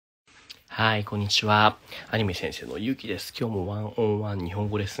はい、こんにちは。アニメ先生のゆうきです。今日もワンオンワン日本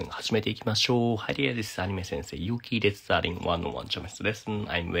語レッスン始めていきましょう。Hi there, this is アニメ先生ゆうき。Let's starting one-on-one Japanese lesson.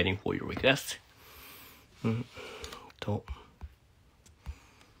 I'm waiting for your request.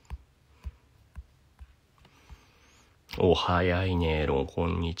 お、早いね、ロン、こ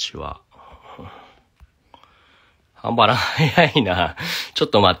んにちは。半端な、早いな。ちょっ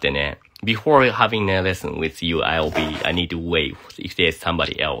と待ってね。Before having a lesson with you, I need to wait if there's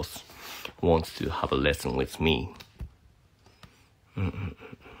somebody else wants to have a lesson with me.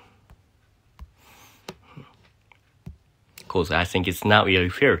 Because I think it's not really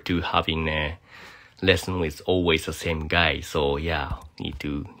fair to having a lesson with always the same guy. So yeah, need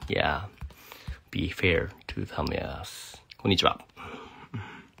to, be fair to somebody else. こんにちは。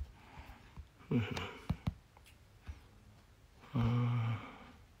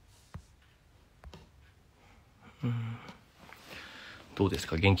どうです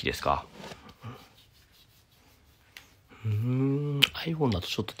か？元気ですか？iPhone だと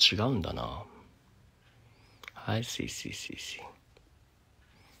ちょっと違うんだな。はい、see.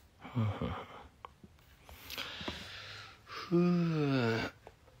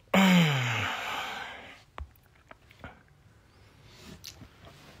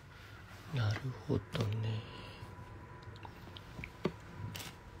 なるほどね。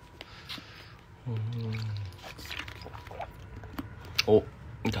Oh,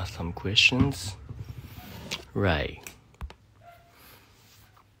 got some questions. Right.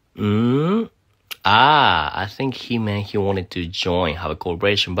 I think he meant he wanted to join, have a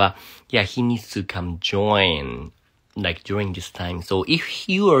collaboration, but yeah, he needs to come join, like during this time. So if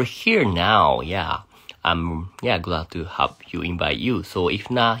you are here now, I'm glad to have you invite you. So if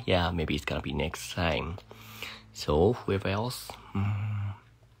not, maybe it's gonna be next time. So whoever else.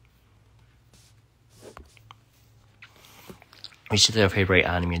 Which is your favorite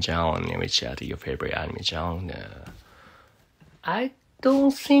anime genre? Which is your favorite anime genre? I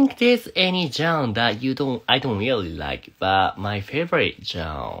don't think there's any genre that I don't really like, but my favorite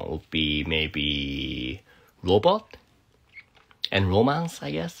genre would be maybe robot and romance,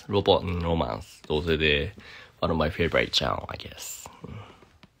 I guess. Robot and romance. Those are one of my favorite genre, I guess.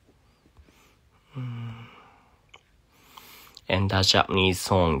 And the Japanese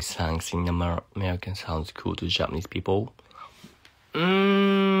song sung in American sounds cool to Japanese people. ど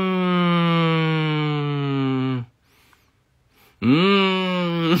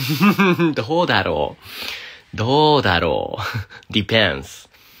うだろう Depends.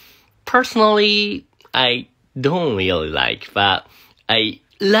 Personally, I don't really like, but I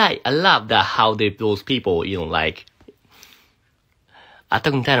love that how those people, like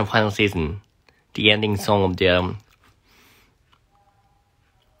Attack-on-Titan final season, the ending song of them.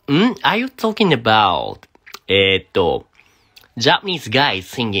 Are you talking about, Japanese guys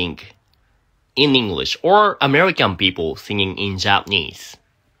singing in English or American people singing in Japanese?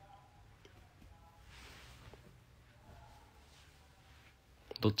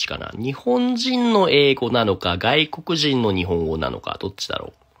 どっちかな？日本人の英語なのか、外国人の日本語なのか、どっちだろ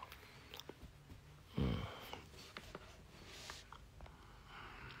う。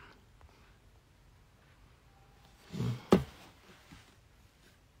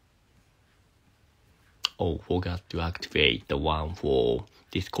Oh, forgot to activate the one for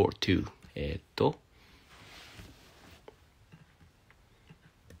Discord too.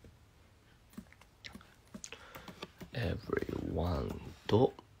 Everyone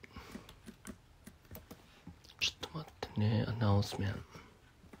とちょっと待ってね、アナウンスメント。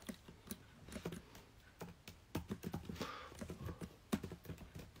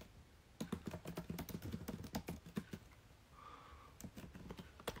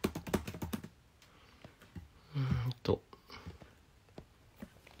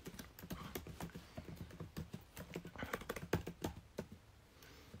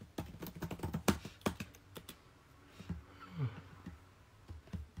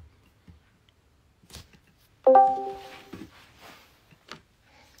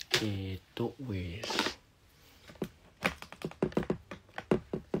with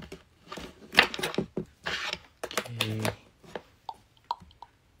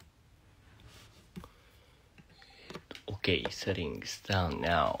Okay, settings down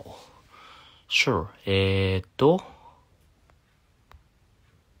now. Sure.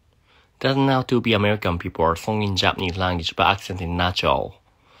 Doesn't have to be American people or sung in Japanese language, but accent is natural.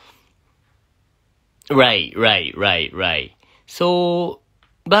 Right. So,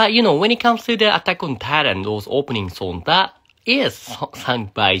 but when it comes to the Attack on Titan, those opening songs, that is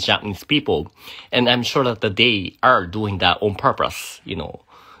sung by Japanese people. And I'm sure that they are doing that on purpose,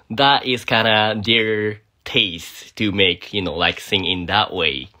 That is kind of their taste to make, like sing in that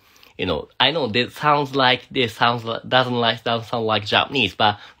way. I know this sounds like, doesn't sound like Japanese,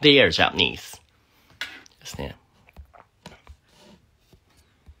 but they are Japanese. ですね。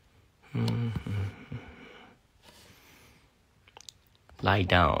lie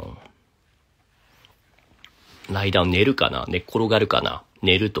down。lie down 寝るかな寝っ転がるかな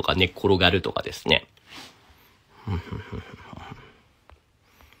寝るとか寝っ転がるとかですね。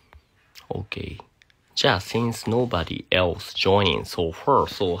Okay. じゃあ、since nobody else joining so far,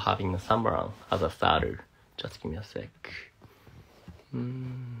 so having someone as a starter. Just give me a sec.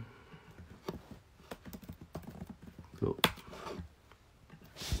 Good.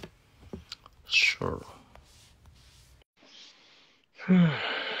 Sure.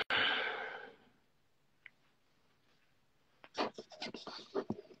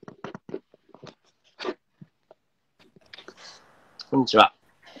 こんにちは。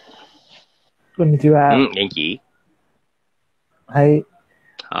こんにちは。元気？はい。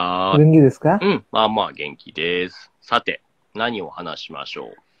元気ですか？まあまあ元気です。さて、何を話しましょ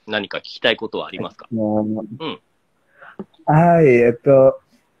う？何か聞きたいことはありますか？はい、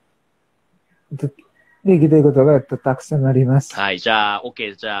聞きたいことがたくさんあります。はい、じゃあ、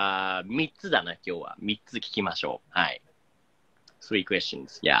OK、じゃあ、3つだな、今日は。3つ聞きましょう。はい。3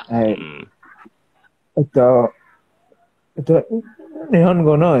 questions. Yeah. はい。日本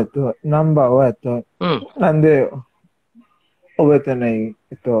語の、ナンバーは、なんで覚えてない、例え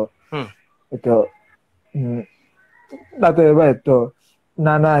ば、7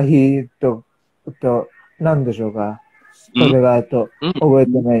日何でしょうか？それが、覚え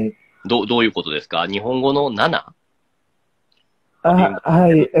てない。どういうことですか？日本語の 7？ は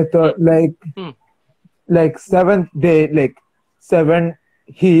い、like seventh day, like 7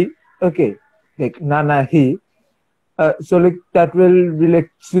 he, okay, like 7 he. So like that will be like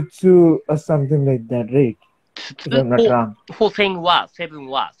tsutsu or something like that, right? If I'm not wrong. For saying what? 7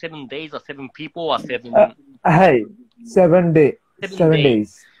 days or 7 people or 7? Hi, 7 days. 7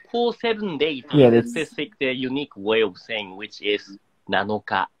 days. For 7 days, yeah, is a specific, unique way of saying, which is 7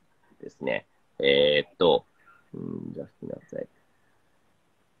日ですね。just a sec.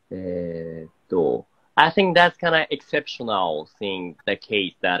 I think that's kind of exceptional thing, the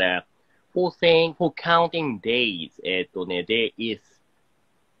case that, for counting days, there is,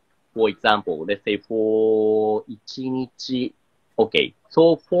 for example, let's say for 1日, okay,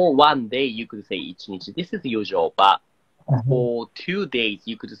 so for 1 day, you could say 1日, this is usual, but for 2 days,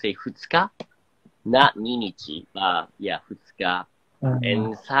 you could say 2日, not 2日, but yeah, 2日.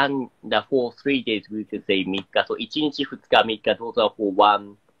 And for 3 days, we could say 3日, so 1日、2日、3日, those are for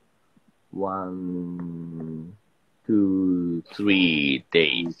 1, 2, 3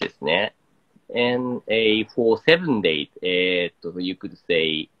 days ですね。And for 7 days, you could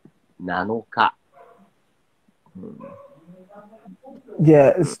say 7日.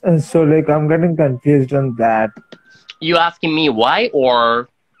 Yeah, so like I'm getting confused on that. You asking me why or?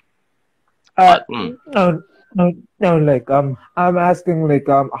 No, like I'm asking like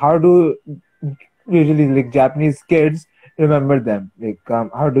how do usually like Japanese kids remember them? Like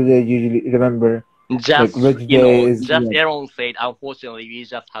how do they usually remember? Just, like, which day just Aaron said, unfortunately, we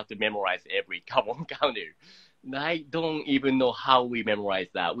just have to memorize every common counter. I don't even know how we memorize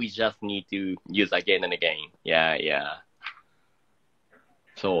that. We just need to use again and again. Yeah.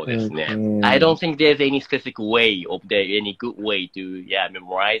 そうですね。I don't think there's any specific way of any good way to,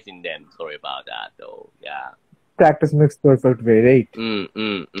 memorizing them. Sorry about that, though. Yeah. Practice makes perfect way, right?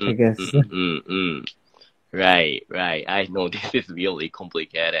 I guess. Right. I know this is really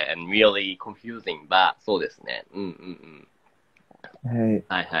complicated and really confusing, but そうですね。はい。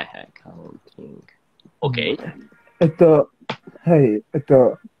counting. Okay. はい。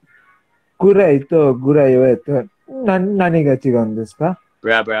ぐらいとぐらいは、何が違うんですか？ブ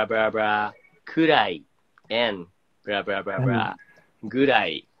ラ。くらい and ブラ。ぐら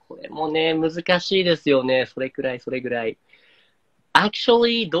い。これもね、難しいですよね。それぐらい。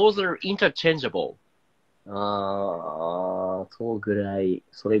Actually, those are interchangeable. そうぐらい、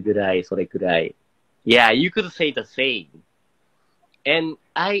それぐらい。Yeah, you could say the same. And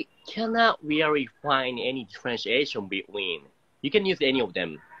I cannot really find any differentiation between. You can use any of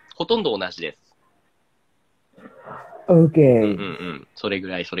them. ほとんど同じです。Okay. それぐ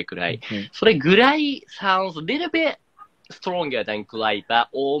らい。それぐらい sounds a little bit stronger than くらい but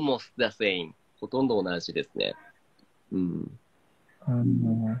almost the same. ほとんど同じですね。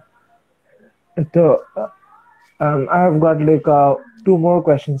I've got like 2 more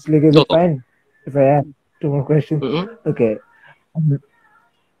questions. Like, is it fine if I ask 2 more questions? Okay.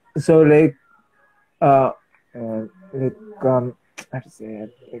 So like, how to say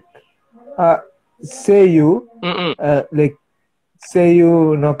it? Like, say you, like,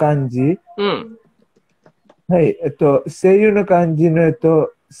 seiyu no kanji. うん。はい。seiyu no kanji の、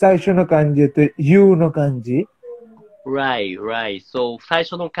最初の漢字、you の漢字。Right, right. So, 最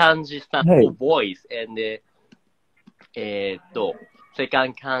初の漢字 stands はい。 for voice and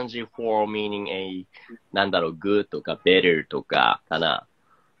second 漢字 for meaning a なんだろう good とか better とかかな。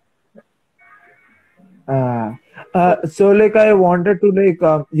So like I wanted to like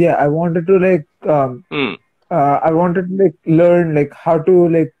yeah, I wanted to like うん。I wanted to like learn like how to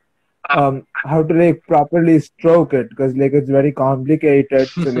like properly stroke it because like it's very complicated.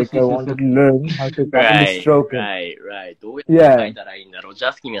 So like I wanted to learn how to properly Right, stroke it. right, right. どうやって書い Yeah. たらいいんだろう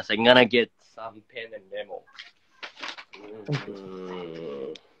Just give me a second. I'm gonna get some pen and memo.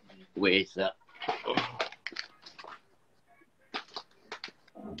 Where is that?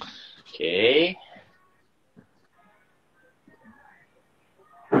 Okay.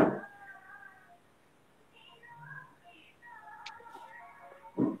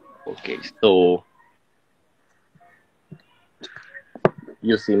 Okay, so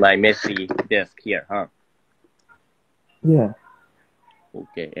you see my messy desk here, huh? Yeah.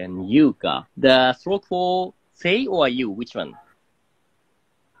 Okay, and you got the stroke for say or you? Which one?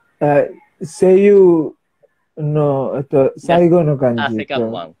 Seiyu no 最後の漢字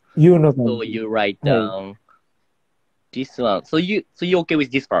second one. you の漢 So 字。 you write down this one. So you okay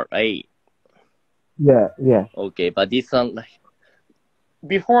with this part, right? Yeah, yeah. Okay, but this one like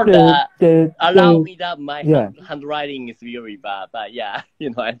before that, allow me that my handwriting is really bad. But yeah,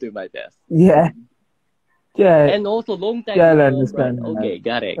 I do my best. Yeah. Yeah. And also long time Yeah, I ago, understand. right? Okay,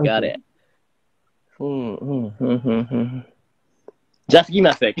 got it, Okay. got it. Just give me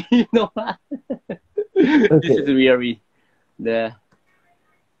a sec. You know what? This is really the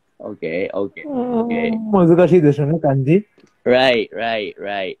okay. 難しいでしょうね、漢字。Right.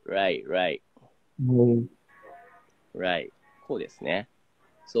 こうですね。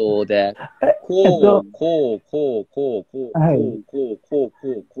そうで、こう。はい。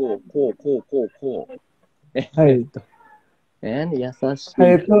優しい。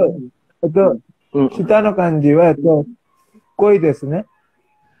下の漢字は、恋ですね。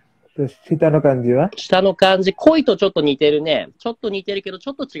下の漢字は下の漢字、恋とちょっと似てるね。ちょっと似てるけど、ち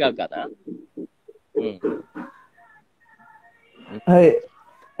ょっと違うかな。うん。はい。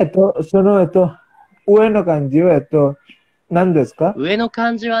その、上の漢字は、何ですか？上の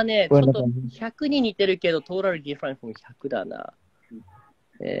漢字はね、ちょっと100に似てるけど、totally different from 100だな。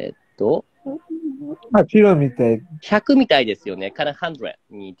白みたい。100みたいですよね。から100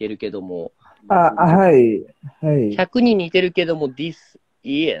に似てるけども。はい。100に似てるけども、this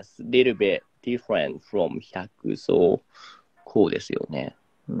is little bit different from 100。そう、こうですよね。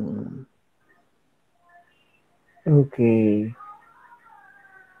Okay.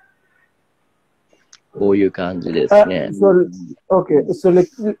 こういう感じですね。Okay, so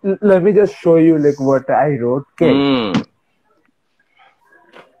let me just show you like what I wrote. Okay.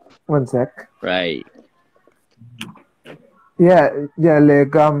 One sec. Right. Yeah,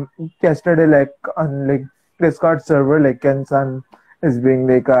 like yesterday, like on like Discord server, like Ken-san is being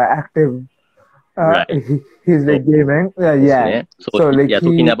like active. Right. He's like gaming. Yeah. So like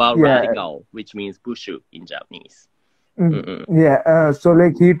talking about radical, which means bushu in Japanese. Yeah. So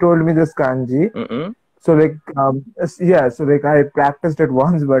like he told me this kanji. So like so like I practiced it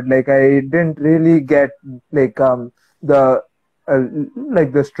once, but like I didn't really get like the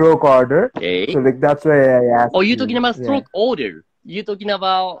stroke order. Okay. So like that's why I asked. Oh, you're talking about stroke order. You're talking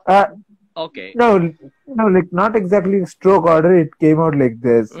about okay. No, like not exactly stroke order. It came out like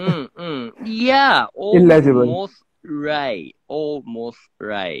this. Yeah, illegible. Almost right.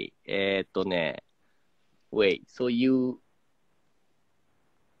 Wait. So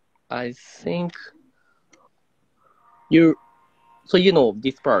I think you know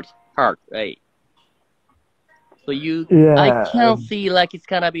this part, right? So I can see like it's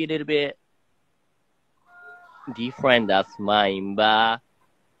gonna be a little bit different as mine, but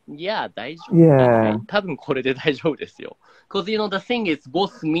yeah, 大丈夫。Yeah. 多分これで大丈夫ですよ。Because the thing is,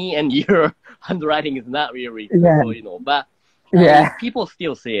 both me and your handwriting is not really good, but people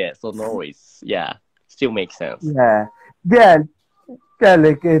still see it, so no worries. Yeah, still makes sense. Yeah,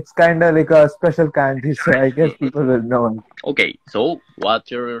 like it's kind of like a special kanji, so I guess people will know. Okay, so what's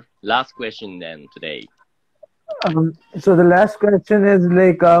your last question then today? So the last question is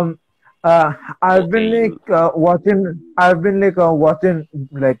like I've been watching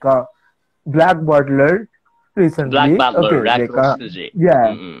like Black Butler recently. Black Butler, okay,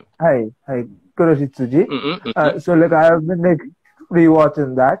 Kuroshitsuji. Hi, Kuroshitsuji. So like I have been like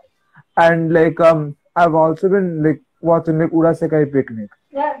rewatching that, and like I've also been like watching like Urasekai Picnic.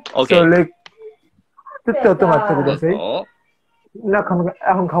 Okay. So like ちょっと待ってください。না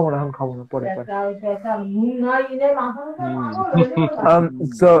এখন খাবো না পরে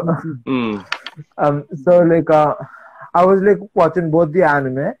so so like I was like watching both the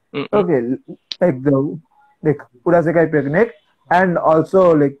anime. Okay, like the like Urasekai Picnic and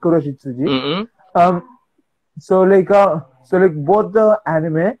also like Kuroshitsuji. So like both the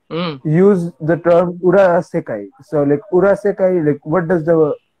anime use the term Urasekai. So like Urasekai, like what does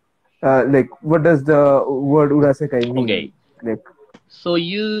the word Urasekai mean? Okay. Like, so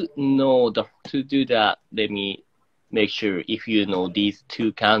you know to do that, let me make sure if you know these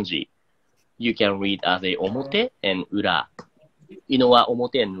two kanji, you can read as a omote and ura. You know what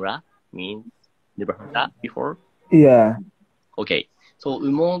omote and ura means? Never heard that before? Yeah. Okay. So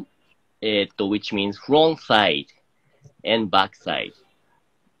which means front side and back side.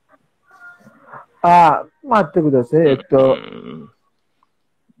 待ってください。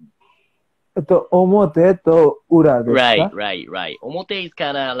表と裏ですか？ Right. Omote is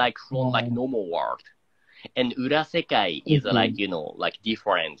kind of like from like normal world. And urasekai is like, like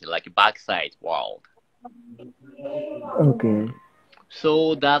different, like backside world. Okay.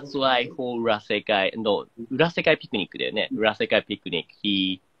 So that's why for urasekai, no, urasekai picnic だよね。urasekai picnic,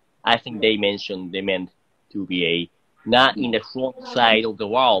 I think they meant to be not in the front side of the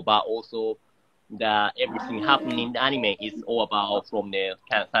world, but also everything happening in the anime is all about from the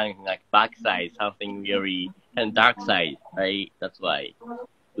kind of something like backside, something very and dark side, right? That's why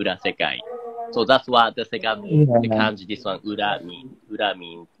urasekai. So that's what the second the kanji, this one ura means. Ura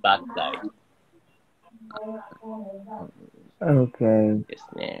means backside. Okay. です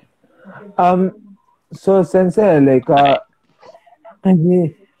ね。So sensei,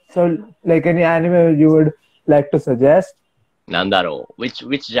 like any anime you would like to suggest? なんだろう which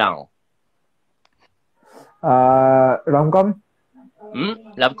genre? Rom-com?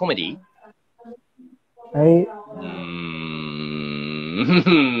 ラブコメディ？はい。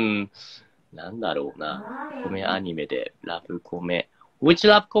なんだろうな。コメアニメでラブコメ。Which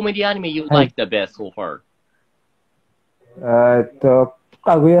love comedy anime you like the best so far?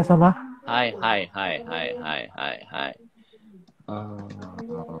 かぐや様。はい。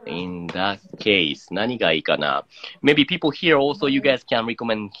In that case, 何がいいかな Maybe people here also, you guys can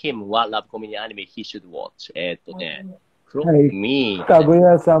recommend him what love comedy anime he should watch. はい。かぐ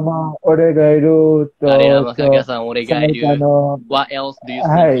や様、俺がいると。誰山かぐやさん、俺がいる。What else do you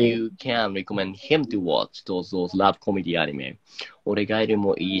think you can recommend him to watch those love comedy anime? 俺がいる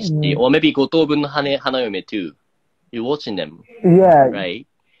もいいし、or maybe 五等分の花嫁 too. You watching them? Yeah. Right?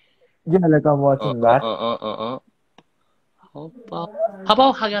 Yeah, like I'm watching that. How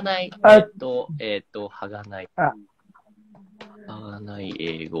about はがない。はがない。はがない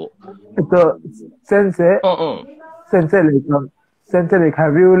英語。先生。Sensei, like,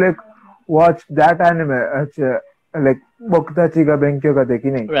 have you like watched that anime? Like, 僕たちが勉強ができ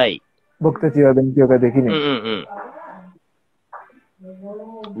ない。Right. 僕たちが勉強ができない。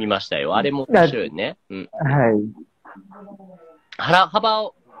見ましたよ。あれも面白いね。はい。How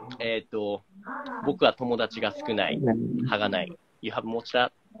about 僕は友達が少ない。はがない。You have watched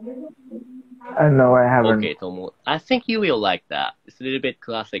that? No, I haven't. Okay, I think you will like that. It's a little bit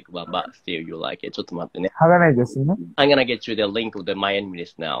classic one, but still you like it. ちょっと待ってね。はがないですね。I'm gonna get you the link of the my anime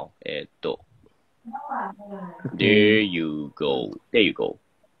list now. There you go.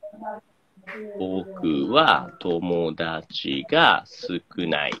 僕は友達が少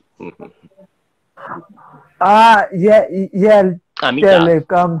ない。Yeah. 見た like,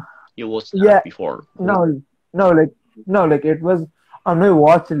 You watched that before? No, like it was on my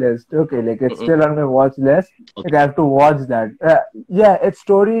watch list. Okay, like it's still on my watch list. Okay. Like I have to watch that. Its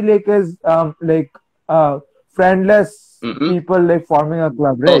story like is friendless people like forming a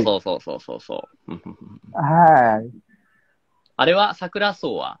club, right? そう。はい。あれは桜草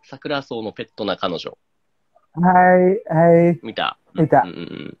のペットな彼女。はい。見た。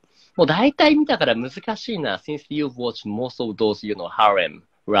もう大体見たから難しいな。Since you've watched most of those, harem,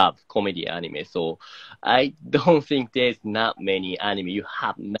 love, comedy anime, so I don't think there's not many anime you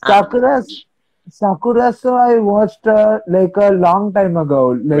have not watched. Sakura, so I watched like a long time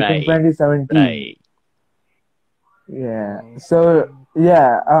ago, like in 2017. Right. Yeah. So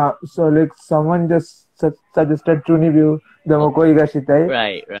like someone just suggested Chunibyu, でも恋がしたい。は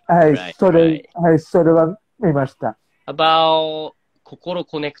い、それは見ました。About 心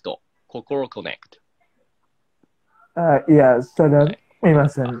コネクト。Yeah, それ見ま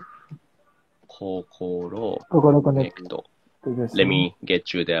せん。心コネクト。Let me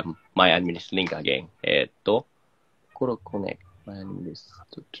get you my anime list link again. 心コネクト。my anime list.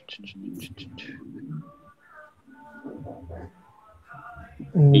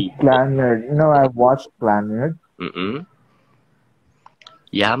 Planet. No, I've watched Planet.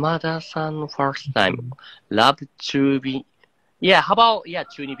 山田さんの first time, love 中二。Yeah, how about, yeah,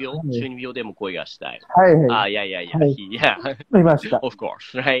 中二病、中二病でも恋がしたい。はいはい。あ、yeah. 見ました。Of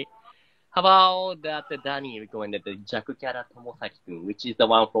course, right? How about that Danny recommended the Jack Kara Tomosaki-kun, which is the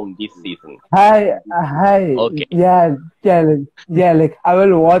one from this season? Hi. Okay. Yeah, like I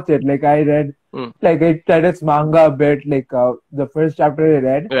will watch it. Like I read, like I read its manga a bit, like the first chapter I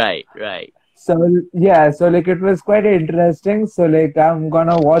read. Right. So yeah, so like it was quite interesting. So like I'm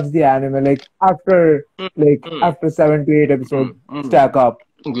gonna watch the anime like after after 7 to 8 episodes stack up.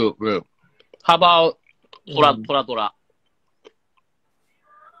 Good. How about Toradora?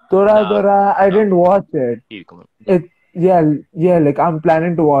 Toradora, I didn't watch it. Yeah, like I'm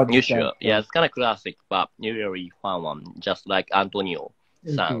planning to watch it. You should. Yeah, it's kind of classic, but you really fun one. Just like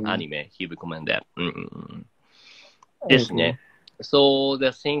Antonio-san anime, he recommended. ですね。So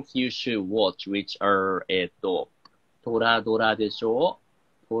the things you should watch, which are トラドラでしょ？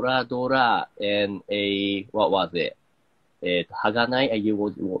トラドラ and what was it? はがない、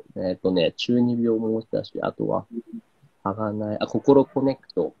中二病も持ったし、あとは、はがない、心コネ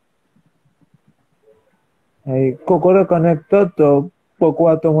クト。はい、心コネクトと、僕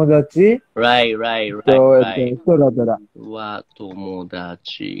は友達。Right. トラドラ。は友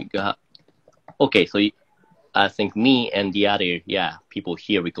達が。Okay, so I think me and the other, people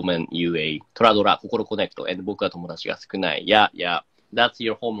here recommend you a トラドラ、心コネクト、and 僕は友達が少ない。Yeah, that's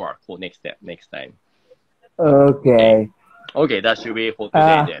your homework for next time. Okay, that should be for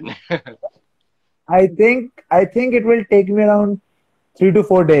today then. I think it will take me around 3 to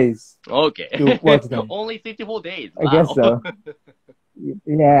 4 days. Okay. To watch them. Only 3 to 4 days. Wow. I guess so.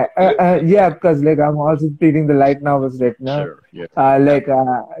 Yeah, because like I'm also treating the light novels right now. Sure.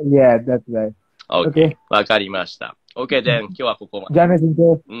 That's right. Okay. わかりました。Okay, then 今日はここまで。じゃあね、先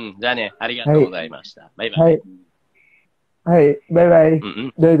生。じゃあね、ありがとうございました。バイバイ。はい、バイバイ。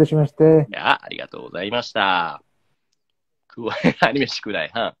どういたしまして。ありがとうございました。アニメ宿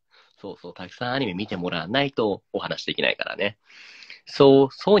題、そう、たくさんアニメ見てもらわないとお話できないからね。So,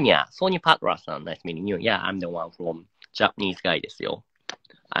 Sonia Patra さん、nice meeting you. Yeah, I'm the one from Japanese guy ですよ。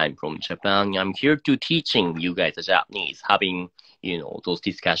I'm from Japan. I'm here to teaching you guys the Japanese, having, those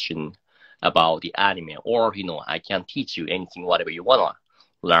discussions about the anime, or, I can teach you anything, whatever you wanna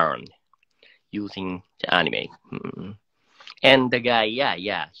learn using the anime. And the guy,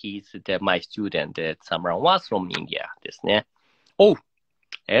 he's my student. Someone was from India ですね。Oh,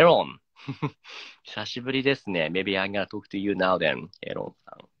 Aaron. 久しぶりですね。Maybe I'm gonna talk to you now then, Aaron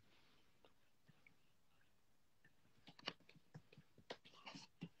さん。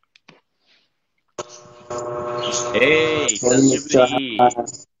久しぶり。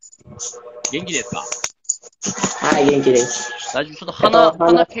元気ですか？はい、元気です。大丈夫？ちょっと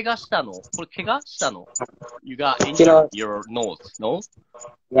鼻怪我したの？これ怪我したの？ You got injured your nose, no?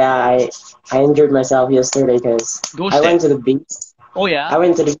 Yeah, I injured myself yesterday because I went to the beach. Oh yeah? I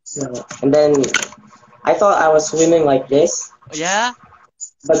went to the beach and then I thought I was swimming like this. Yeah?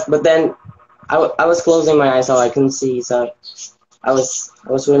 But then I was closing my eyes so I couldn't see, so I was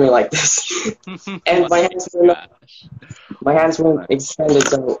swimming like this. And my hands weren't extended,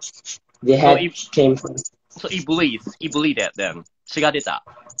 so the head came from. So it bleeded then. 血が出た。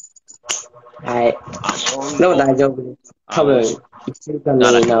はい。でも大丈夫です。多分、1週間で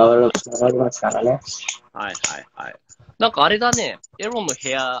治りますからね。はい。なんかあれだね。エロンの部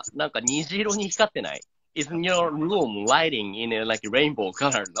屋、なんか虹色に光ってない？ Isn't your room lighting in a like rainbow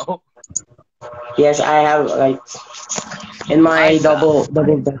color, no? Yes, I have like in my double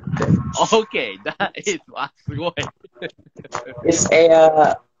bed. Okay, that is すごい。It's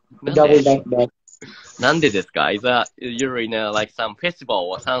a double deck bed. なんでですか？ Is that you're in a, like some festival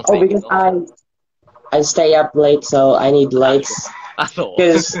or something? Oh, because I stay up late, so I need lights.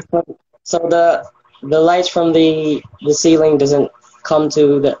 Because so the lights from the ceiling doesn't go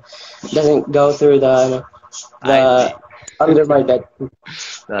through the under my bed.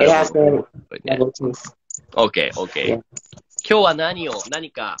 It has to level 2. Okay. Yeah. 今日は何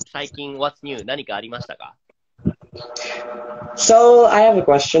か最近 What's new 何かありましたか？ So I have a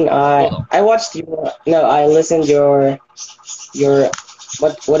question. I watched I listened your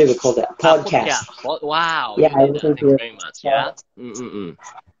what do we call that? Podcast. Wow. Yeah, I listened to it very much. Yeah.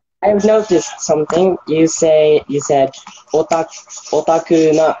 I've noticed something. You said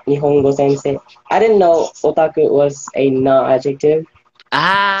Otaku-na Nihongo sensei. I didn't know otaku was a na-adjective.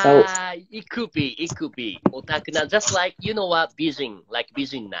 It could be. Otaku-na, just like, what, bijin, like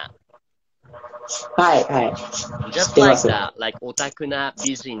bijin-na. Hi. Just like that, like otaku-na,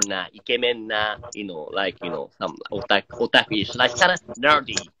 bijin-na, ikemen-na, some otaku-ish, like kind of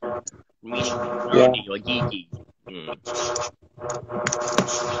nerdy, meaning nerdy or geeky, うん。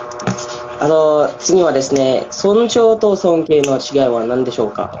次はですね、尊重と尊敬の違いは何でしょ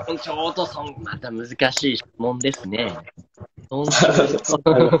うか？尊重とまた難しい質問ですね。尊重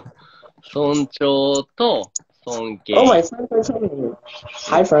尊重と尊敬。Oh, my friends are telling me.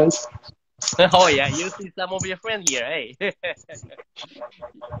 Hi, friends. Oh yeah, you see some of your friends here, hey.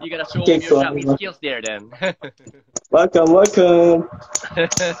 You gotta show off your Japanese skills there then. Welcome, welcome.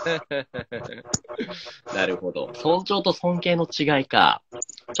 なるほど。尊重と尊敬の違いか。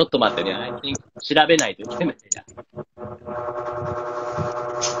ちょっと待ってね。調べないといけないや。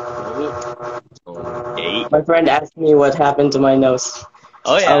My friend asked me what happened to my nose.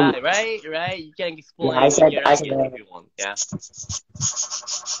 Oh yeah, right. You can explain I said, if you want. Yeah.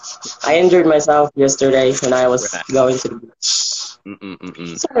 I injured myself yesterday when I was going to the beach.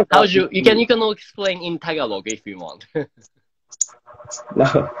 How'd you can explain in Tagalog if you want.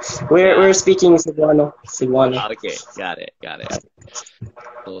 No, we're speaking Cebuano. Okay, got it.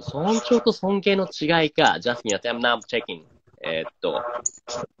 尊重と尊敬の違いか。Just me, I'm now checking. う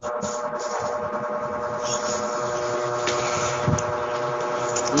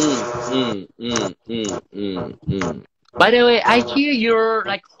ん。By the way, I hear your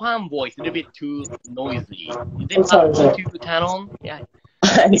like fan voice a little bit too noisy. Is it possible to turn on? Yeah.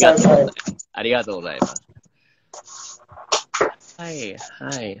 ありがとうございます。はい。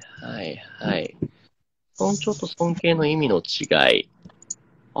尊重と尊敬の意味の違い。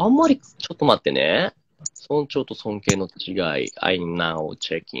あんまり、ちょっと待ってね。尊重と尊敬の違い。I'm now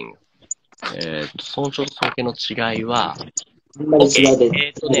checking. 尊重と尊敬の違いは、OK。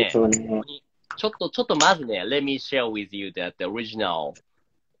ちょっとまずね、Let me share with you that the original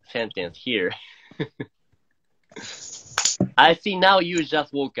sentence here. I see now you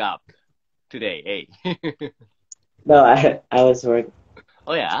just woke up today, hey. No, I was working.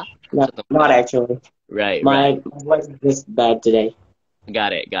 Oh yeah? Not actually. Right. My voice is just bad today.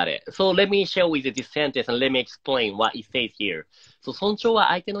 Got it. So let me share with you this sentence and let me explain what it says here. So 尊重は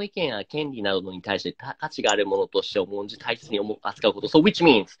相手の意見や権利などに対して価値があるものとして重んじ大切に扱うこと。So which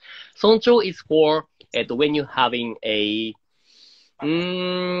means 尊重 is for when you're having a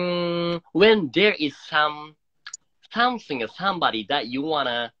when there is something or somebody that you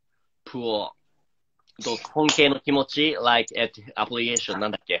wanna put 尊敬の気持ち like at application な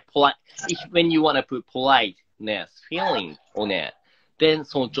んだっけ when you wanna put politeness feeling on it then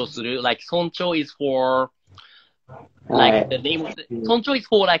尊重する like 尊重 is for like the name of the 尊重 is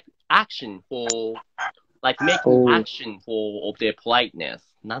for like action for like making action for of their politeness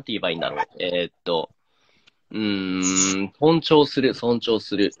なんて言えばいいんだろう尊重する相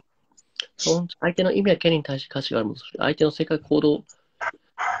手の意味や権利に対して価値があるもの相手の性格行動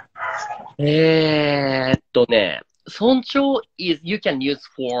尊重 is you can use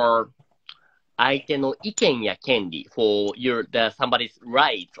for 相手の意見や権利 for somebody's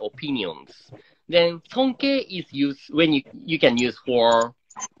rights, opinions. Then 尊敬 is used when you can use for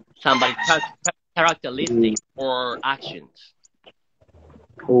somebody's characteristics or actions.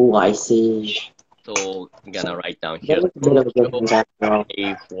 Oh, I see. So I'm gonna write down here.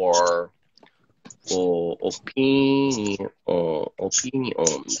 For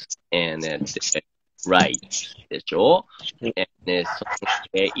opinions and rights でしょ。尊敬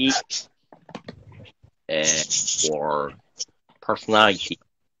for personality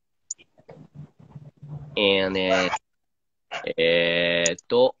and っ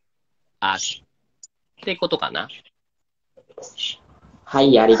てことかな。は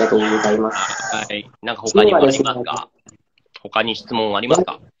い、ありがとうございます。はい。なんか他にもありますか？他に質問あります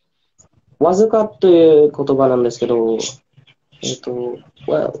か？わずかという言葉なんですけど、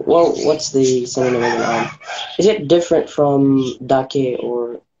what's the synonym again? Is it different from dake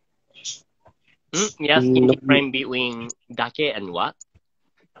or? Yes, different between dake and what?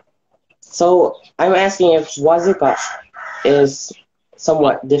 So I'm asking if wazuka is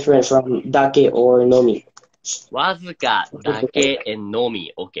somewhat different from dake or nomi. わずか、だけ、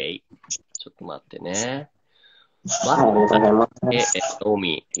nomi. OK。ちょっと待ってね。わずか、だけ、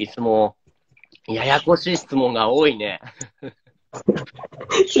nomi. いつも、ややこしい質問が多いね。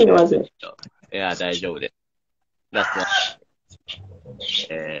すみません。いや、大丈夫です。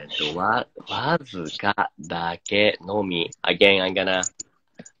わずか、だけ、のみ。Again, I'm gonna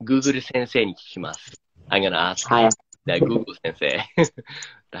Google 先生に聞きます。I'm gonna ask Google 先生。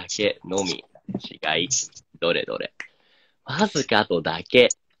だけ、のみ。違い。どれわずかとだけ。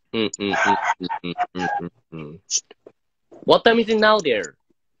What time is it now there?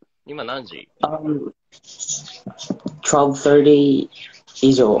 今何時？12:30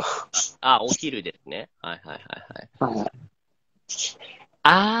以上。お昼ですね。はい。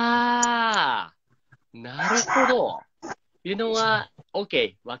なるほど。You know what?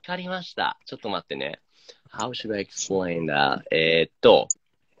 OK, わかりました。ちょっと待ってね。How should I explain that?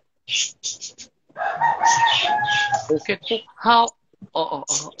 コケコッコ、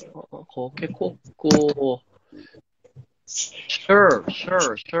コケコッコ。Sure.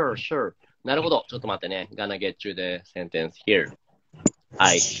 なるほど。ちょっと待ってね。Gonna get you the sentence here.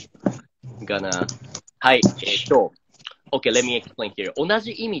 はい。はい。Okay, let me explain here. 同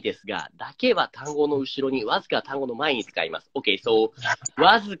じ意味ですが、だけは単語の後ろに、わずかは単語の前に使います。Okay, so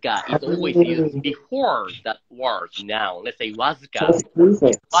わずか is always used before that word noun. Let's say わずか。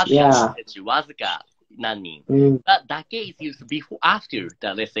わずか何人。だけ is used before, after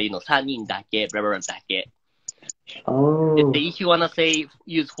that, let's say, 3人だけ、blah blah blah だけ。If you wanna say,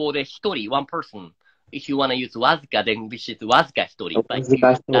 use for the 一人、one person, if you wanna use わずか、then this is わずか一人。一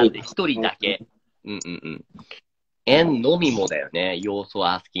人だけ。and のみもだよね。You also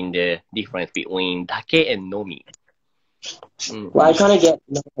asking the difference between だけ and のみ。Well, I kind of get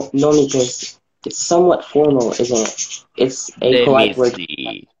nomi because it's somewhat formal, isn't it? It's a polite word.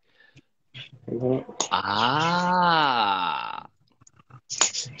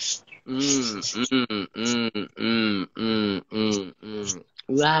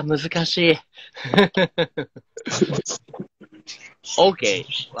うわ、難しい。OK、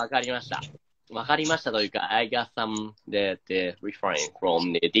わかりました。わかりましたというか、I got some that referring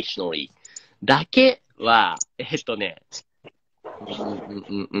from the dictionary. だけは、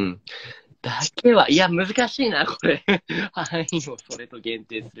だけは、いや、難しいな、これ。範囲をそれと限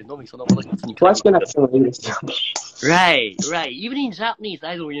定するのみ、そのことについて。詳しくなくてもいいんですよ。Right. Even in Japanese,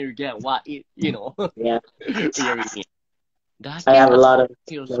 I don't really get what it, Yeah. I have a lot of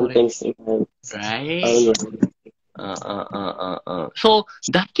things in mind. Right? So,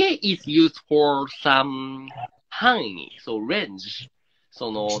 だけ is used for some 範囲、so range.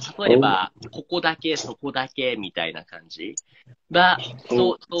 例えば、ここだけ、そこだけ、みたいな感じ。But,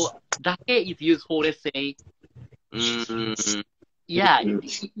 so, だけ is used for, let's say, yeah,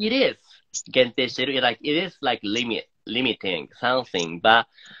 it is. 限定してる。Like, it is like limiting something. But,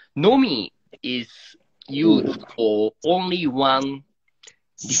 のみ is used for only one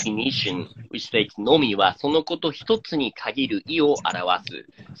definition, which takes のみはそのこと一つに限る意を表す。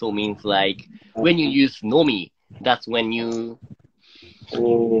So means like, when you use のみ, that's when you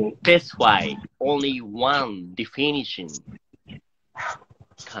specify only one definition.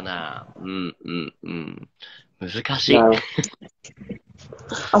 かな。難しい。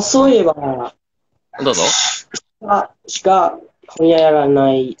そういえば、どうぞ。しかほにゃらら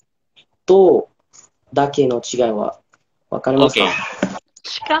ないとだけの違いはわかりますか？ Okay.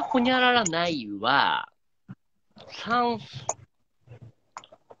 しかほにゃららないは、sounds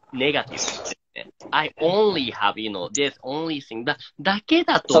negative ですね。I only have, this only thing. だけ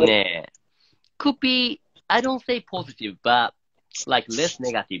だとね、could be, I don't say positive, but like less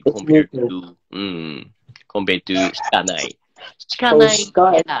negative compared to, しかない。しかない。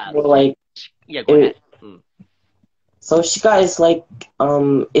Yeah, go ahead. So shika is like,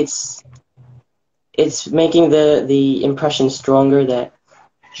 it's making the impression stronger that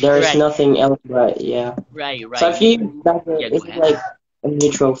there is nothing else but, yeah. Right. So if you, it's like a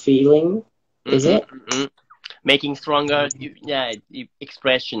neutral feeling, is it? Making stronger,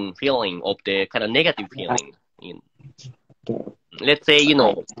 expression, feeling of the kind of negative feeling. Let's say,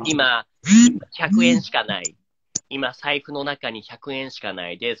 今、100円しかない。今、財布の中に100円しか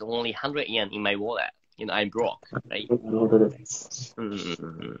ない。There's only 100 yen in my wallet. I'm broke, right?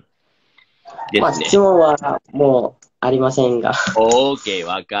 まあ、質問はもうありませんが。OK、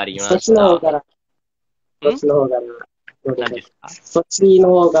わかりました。そっちの方から、何ですか？そっちの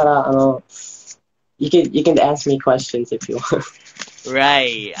方から、you can ask me questions if you want.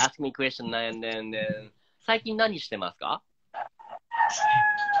 Right, ask me question and then, 最近何してますか？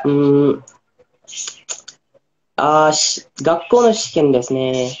学校の試験です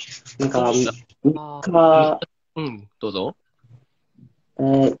ね。なんか、どうぞ。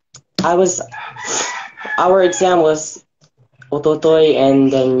Our exam was おととい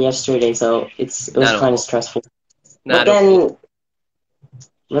and then yesterday, so it was kind of stressful. But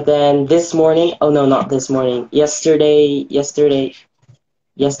then this morning, oh no, not this morning. Yesterday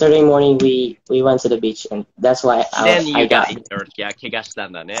morning we went to the beach and that's why I got injured. 怪我した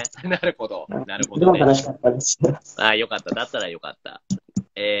んだね。なるほどね。楽しかったです。よかった。だったらよかった。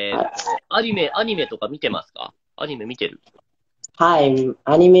アニメとか見てますか？アニメ見てる？はい、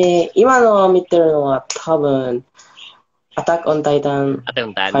アニメ、今の見てるのは多分、Attack on Titan Attack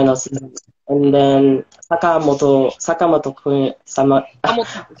on Titan. final season. And then Sakamoto-kun 様、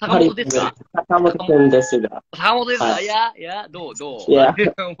坂本ですか？坂本くんですが。坂本ですか？はいいや、どう Yeah.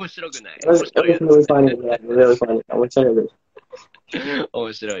 面白くない？ It was really funny. Yeah, really funny. 面白いです。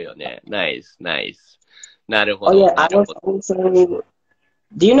面白いよね。ナイス。なるほ Oh ど。 yeah, I was also.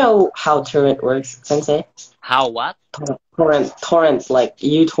 Do you know how torrent works, Sensei? How what? Torrent, like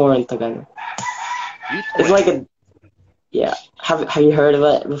uTorrent とかね。It's like a. Yeah. Have you heard of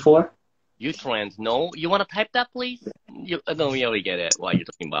it before? uTorrent, no? You want to type that, please? I don't really get it, what you're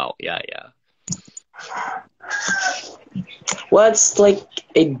talking about. Yeah. Well, it's like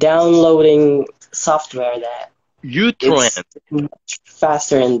a downloading software that uTorrent. it's much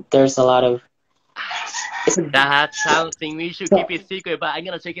faster and there's a lot of. That's something we should keep it secret, but I'm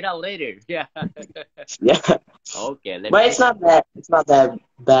gonna check it out later. Yeah. Yeah. Okay. But it's not that. It's not that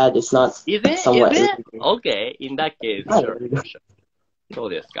bad. It's not. Is it? Somewhat. Okay. In that case, sure. そう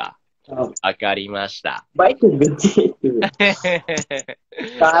ですか。わかりました。But it could be.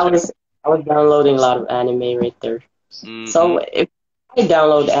 So I was downloading a lot of anime right there. So if I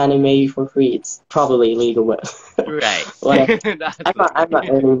download anime for free, it's probably illegal. Right. I'm not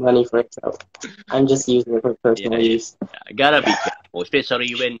earning money for it, so I'm just using it for personal use. Gotta be careful,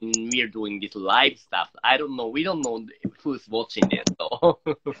 especially when we're doing this live stuff. We don't know who's watching it, so.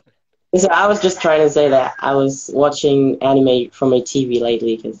 So I was just trying to say that I was watching anime from a TV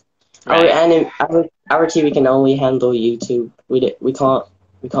lately because our TV can only handle YouTube. We can't.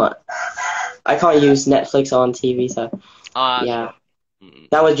 I can't use Netflix on TV, so yeah.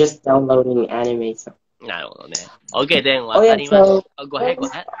 That was just downloading anime. So. なるほどね。Okay, then わかりました。Go ahead.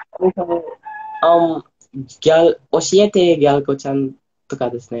 教えてギャルコちゃんと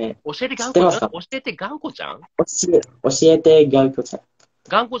かですね。教えて頑固ちゃん 教えてギャルコちゃん。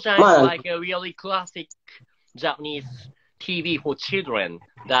頑固ちゃん is like a really classic Japanese TV for children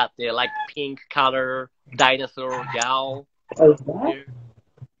that they like pink color dinosaur gal.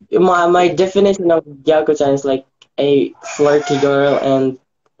 My definition of Gyaru-ko-chan is like a flirty girl and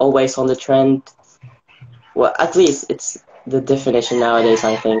always on the trend. Well, at least it's the definition nowadays,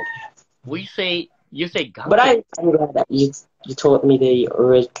 I think. You say Ganko. But I'm glad that you told me the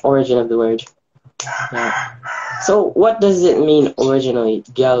origin of the word. Yeah. So what does it mean originally,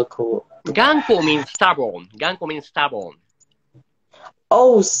 Gyaru-ko? Ganko means stubborn.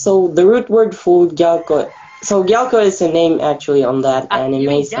 Oh, so the root word for Gyaru-ko. So Gyaru-ko is a name actually on that anime. You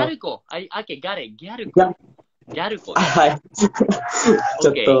mean Gyaru-ko. Okay, got it. Gyaru-ko.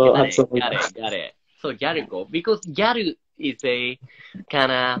 Okay, got it. So Gyaru-ko, because Gyaru is a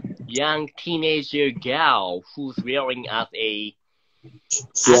kind of young teenager gal who's wearing as a.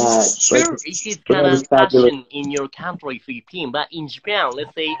 I'm sure it is kind of fashion in your country, Philippines, but in Japan,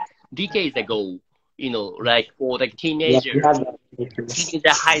 let's say decades ago, like for the teenager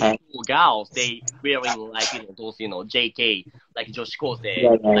high school girls, they wearing like those JK, like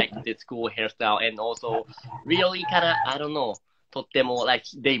Joshikose, like the school hairstyle, and also really kind of I don't know, とっても like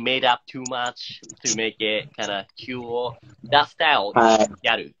they made up too much to make it kind of cool. That style,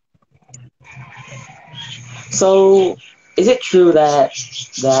 Gyaru. So, is it true that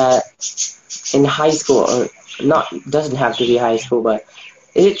in high school, or not, doesn't have to be high school, but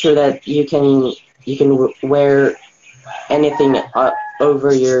is it true that you can wear anything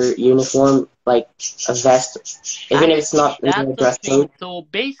over your uniform, like a vest, even if it's not a dress code? So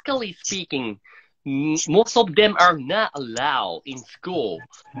basically speaking, most of them are not allowed in school,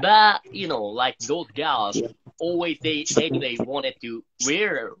 but like those girls always they wanted to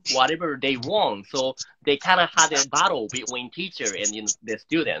wear whatever they want, so they kind of had a battle between teacher and the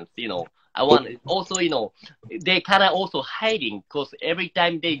students. I want also they kind of also hiding because every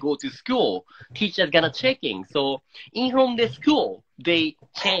time they go to school, teacher's gonna checking. So in from the school, they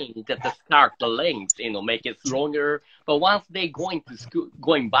change the skirt, the length, make it longer. But once they going to school,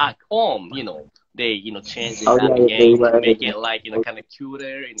 going back home, they change it again, make it like kind of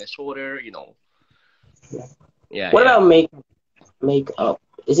cuter in the shoulder, Yeah. What about makeup?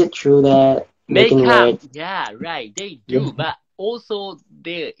 Is it true that makeup? Yeah, right. They do, but also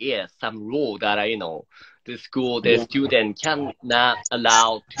there is some rule that the student cannot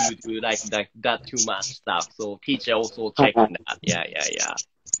allow to do like that too much stuff. So teacher also checking that. Yeah.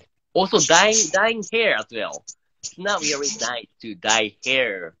 Also dyeing hair as well. It's not really nice to dye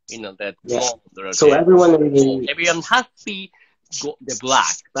hair, that blonde. So everyone has to be the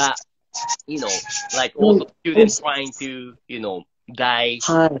black, but like also students trying to dye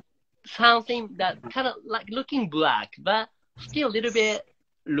something that kind of like looking black, but still a little bit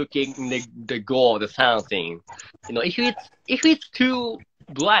looking the gold or something. If it's too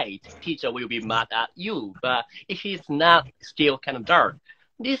bright, teacher will be mad at you. But if it's not still kind of dark,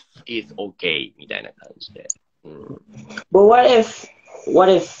 this is okay みたいな感じで。But what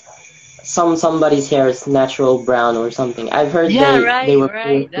if somebody's hair is natural brown or something? I've heard they were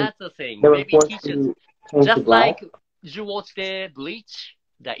right. That's the thing. they were Maybe forced teachers to change to just black. like did you watch the Bleach,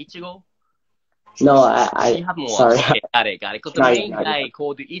 the Ichigo? No, You haven't watched. sorry. Okay, got it. Because the Not main yet. guy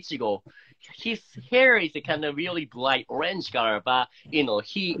called Ichigo, his hair is a kind of really bright orange color, but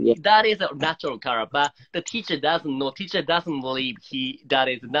that is a natural color. But the teacher doesn't know. Teacher doesn't believe that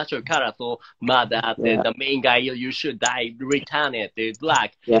is a natural color. So mad at the main guy. You should return it to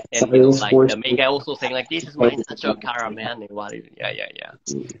black. Yeah, And like the main guy also saying like this is my natural color, man. And what? Yeah.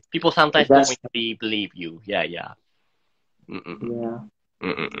 People sometimes don't really believe you. Yeah. Yeah.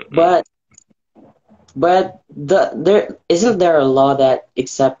 But there isn't there a law that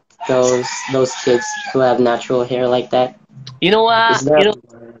accept those kids who have natural hair like that? You know what? Is there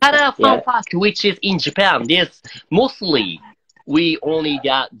Kind of fun fact, which is in Japan, there's mostly we only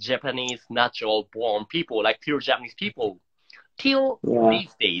got Japanese natural born people, like pure Japanese people, till these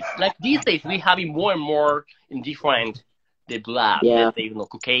days. Like these days, we having more and more in different the black, let's say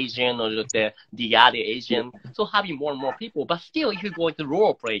Caucasian or the other Asian. So having more and more people, but still, if you go into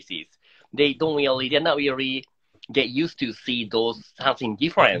rural places, they're not really get used to see those something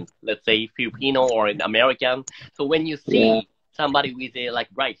different. Let's say Filipino or an American. So when you see somebody with a like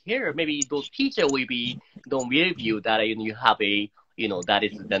bright hair, maybe those teacher will don't believe you that you have a that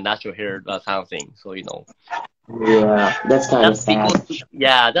is the natural hair or something. So Yeah, that's kind of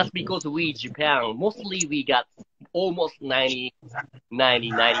sad. That's because we Japan mostly we got almost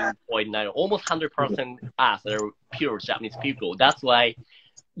 90.9, almost 100% us are pure Japanese people. That's why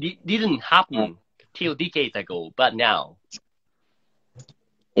it didn't happen till decades ago, but now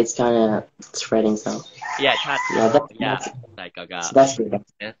it's kind of spreading. So that's good.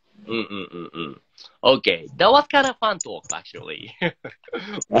 Okay, that was kind of fun talk actually.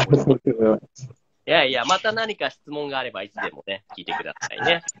 また何か質問があればいつでもね聞いてください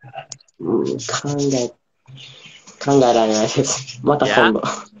ね。考えられないです。また今度。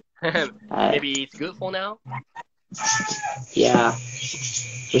Maybe it's good for now. Yeah,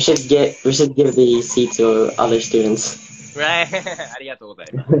 we should give the seat to other students. Right. ありがとうござ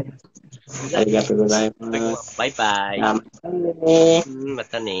います。ありがとうございます。バイバイ。ま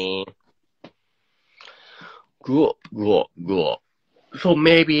たね。Good. So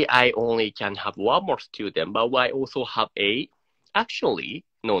maybe I only can have one more student, but I also have actually,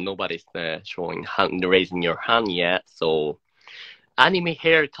 no, nobody's raising your hand yet. So anime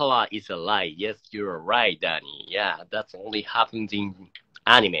hair color is a lie. Yes, you're right, Danny. Yeah, that's only happens in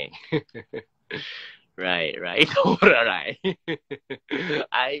anime. Right. All right.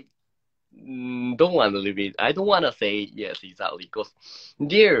 I don't want to leave it. I don't want to say yes exactly because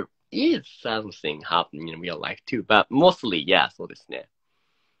there is something happening in real life too, but mostly, so this net.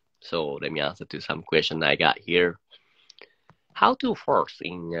 So let me answer to some question I got here. How to first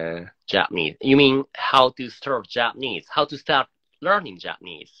in Japanese? You mean how to start Japanese? How to start learning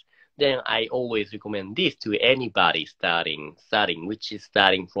Japanese? Then I always recommend this to anybody starting, which is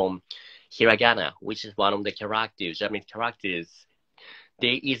starting from hiragana, which is one of the characters, Japanese characters.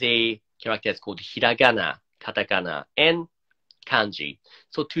 There is a character called hiragana, katakana, and kanji.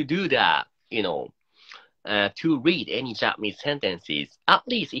 So to do that, to read any Japanese sentences, at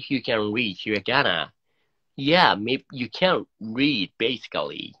least if you can read hiragana, maybe you can read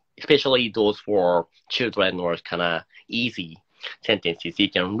basically, especially those for children or kind of easy sentences.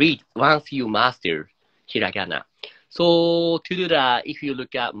 You can read once you master hiragana. So to do that, if you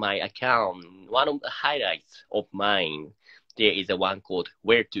look at my account, one of the highlights of mine, there is a one called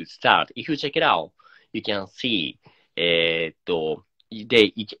Where to Start. If you check it out, you can see I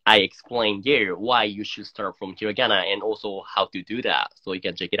explain there why you should start from hiragana and also how to do that. So you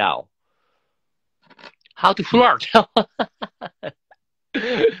can check it out. How to flirt.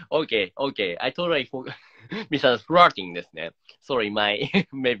 Okay. I totally forgot. Besides flirting, sorry,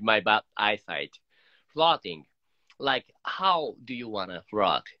 maybe my bad eyesight. Flirting. Like, how do you want to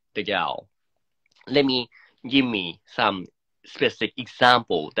flirt the girl? Give me some specific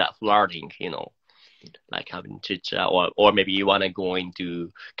example that flirting, like having chitchat, or maybe you want to go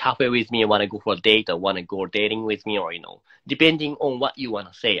into cafe with me, want to go for a date, or want to go dating with me, or, depending on what you want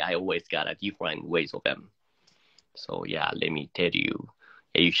to say, I always got a different ways of them. So, let me tell you,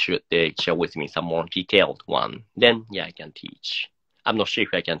 you should share with me some more detailed one. Then, I can teach. I'm not sure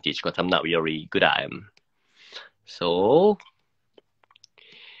if I can teach because I'm not really good at them. So,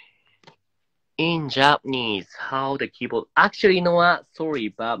 in Japanese, how the keyboard... Actually, you know what? Sorry,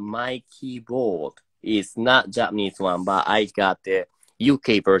 but my keyboard is not Japanese one, but I got the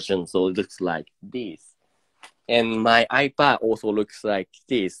UK version, so it looks like this. And my iPad also looks like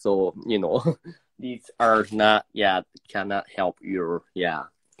this, so, these are not, cannot help your,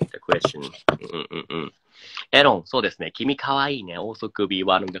 the question. エロン、そうですね。君かわいいね。Also could be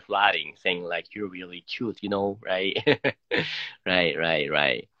one of the flirting, saying like, you're really cute, right?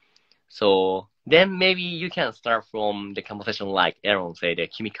 Right. So, then maybe you can start from the conversation like Aaron said,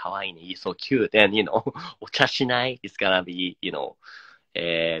 君かわいいね. You're so cute. And, お茶しない It's gonna be,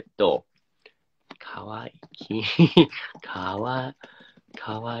 かわいい。君、かわ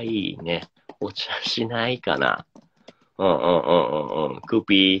いいね。お茶しないかな。Could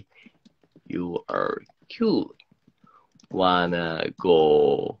be, you are cute. Wanna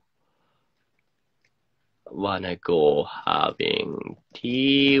go having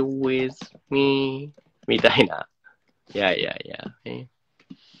tea with me? みたいな。Yeah.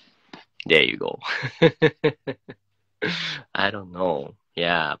 There you go. I don't know.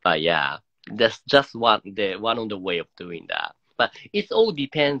 Yeah, but yeah. That's just one of the way of doing that. But it all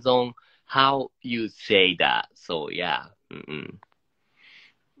depends on how you say that. So yeah.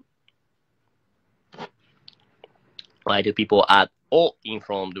 Why do people add o in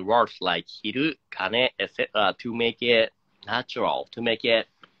front of the words like hiru, kane, etc. to make it natural, to make it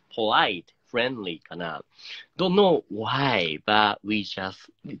polite, friendly, kana? Don't know why, but we just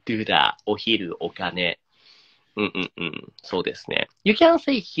do that. Ohiru, okane. そうですね。You can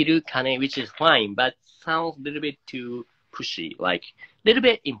say 昼 kane, which is fine, but sounds a little bit too pushy, like a little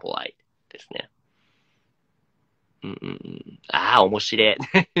bit impolite ですね。面白い。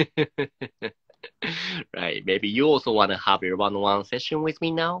Right, maybe you also want to have a one-on-one session with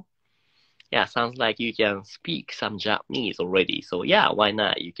me now? Yeah, sounds like you can speak some Japanese already. So yeah, why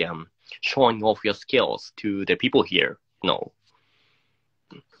not? You can showing off your skills to the people here.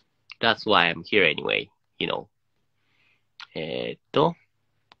 That's why I'm here anyway,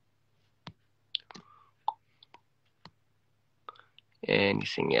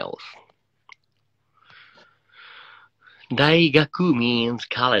 Anything else? 大学 means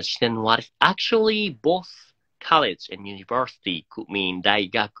college. Then what is actually both college and university could mean 大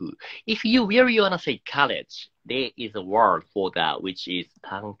学. If you really want to say college, there is a word for that, which is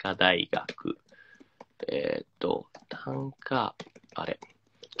短科大学。短科、あれ。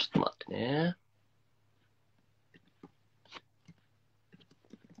ちょっと待ってね。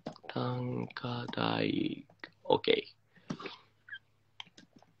短科大学。OK。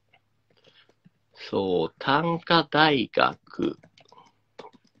So, 短科大学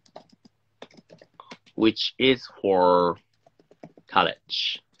which is for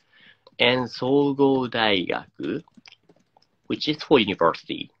college, and 総合大学 which is for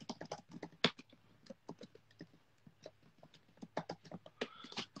university.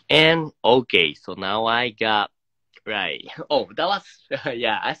 And okay, so now I got right. Oh, that was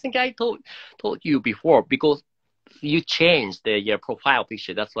yeah. I think I told you before because you changed your profile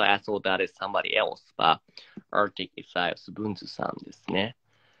picture. That's why I thought that is somebody else. But Arctic is Subunzu-san ですね.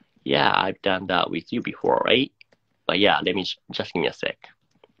 Yeah, I've done that with you before, right? But yeah, let me just give me a sec.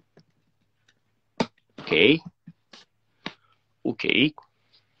 Okay.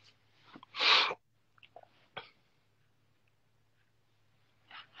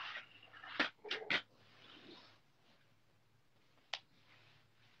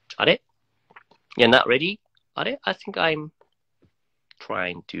 Are they? You're not ready? Are they? I think I'm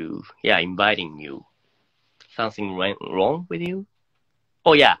trying to, inviting you. Something went wrong with you?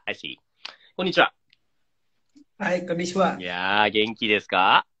 Oh yeah, I see. こんにちは。はい、こんにちは。いやー、元気です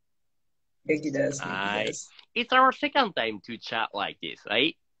か？元気です。はい。It's our second time to chat like this,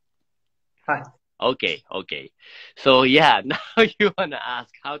 right? はい。Okay. So yeah, now you wanna ask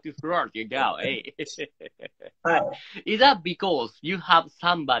how to flirt your girl, eh? はい。Is that because you have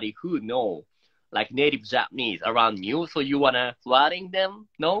somebody who know like native Japanese around you, so you wanna flirting them?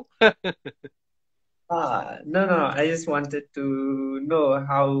 No? No. I just wanted to know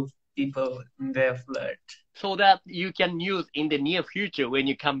how people they flirt. So that you can use in the near future when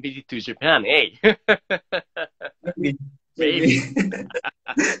you come visit to Japan, eh? Maybe.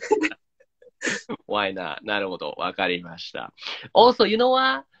 Why not? なるほど。わかりました。Also, you know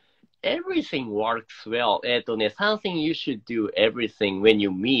what? Everything works well. Something you should do everything when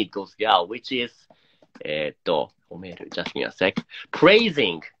you meet those girls, which is, 褒める. Just give me a sec.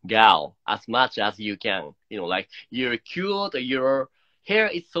 Praising girl as much as you can. Like, you're cute, your hair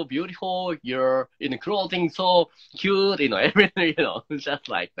is so beautiful, your clothing so cute, everything, just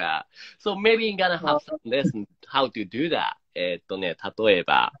like that. So maybe you're gonna have some lessons how to do that. 例え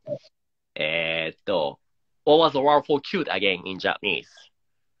ば、what was the word for cute again in Japanese?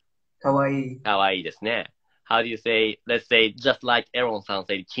 かわいい。かわいいですね。how do you say, let's say, just like Aaron-san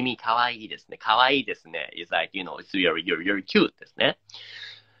said, 君かわいいですね。かわいいですね. It's like, you know, it's you're cute ですね.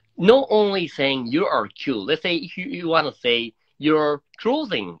 Not only saying you are cute. Let's say if you want to say your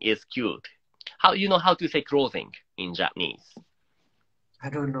clothing is cute. How you know how to say clothing in Japanese? I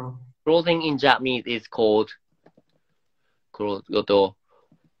don't know. Clothing in Japanese is called 服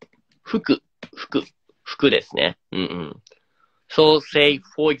ですね。So say,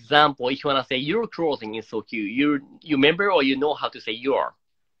 for example, if you want to say your clothing is so cute, you remember or you know how to say your?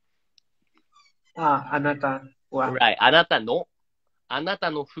 あなたは。Right. あなた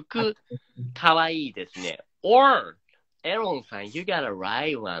の服、かわいいですね。Or, Aaron-san, you got a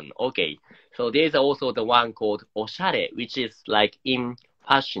right one. Okay. So there's also the one called おしゃれ, which is like in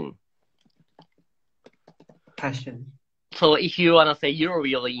fashion. Fashion. So if you want to say you're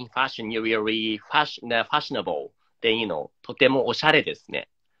really in fashion, you're really fashionable, then, you know, とてもおしゃれですね.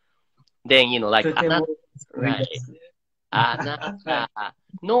 Then, you know, like, とても right. あなた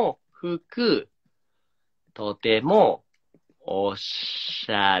の服、とてもおし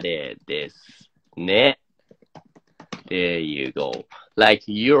ゃれですね. There you go. Like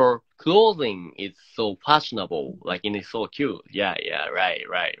your clothing is so fashionable, like and it's so cute. Yeah, right.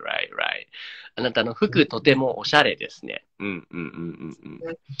 あなたの服とてもおしゃれですね.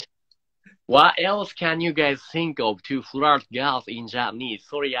 What else can you guys think of to flirt girls in Japanese?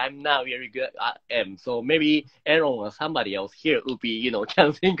 Sorry, I'm not very good at them. So maybe Aaron or somebody else here would be, you know,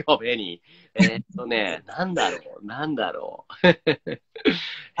 can think of any. なんだろう.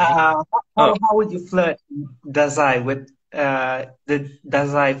 How would you flirt Dazai with the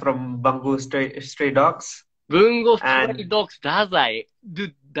Dazai from Bungo Stray Dogs? Bungo Stray Dogs Dazai.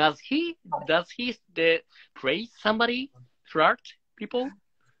 Does he praise somebody? Flirt people?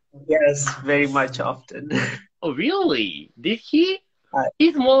 Yes, very much often. Oh, really? Did he?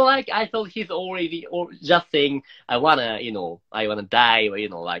 He's more like, I thought he's already just saying, I wanna die, or, you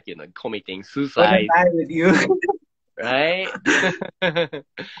know, like, you know, committing suicide. I wanna die with you. Right?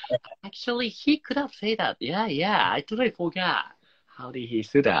 Actually, he could have said that. Yeah, I totally forgot. How did he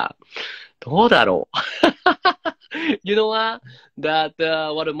say that? どうだろう? You know what? That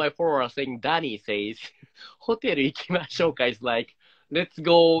one of my followers saying, Danny says, ホテル行きましょうか is like, let's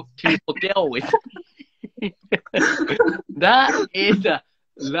go to hotel with me. That is the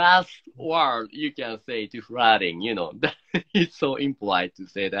last word you can say to flirting, you know. That is so impolite to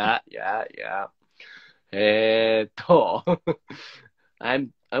say that. Yeah.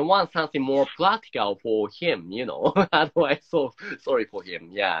 I want something more practical for him, you know. Otherwise, so sorry for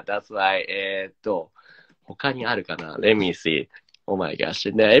him. Yeah, that's why, 他にあるかな? Let me see. Oh my gosh.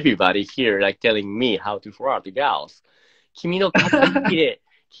 Everybody here like telling me how to flirt girls. 君の髪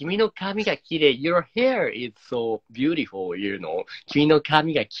が綺麗. Your hair is so beautiful, you know. 君の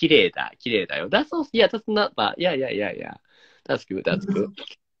髪が綺麗だよ. That's also, yeah, that's not bad. Yeah. That's good.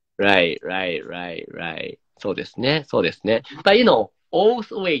 Right. そうですね. But, you know,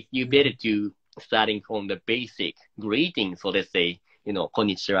 always you better to starting from the basic greeting. So let's say, you know, こん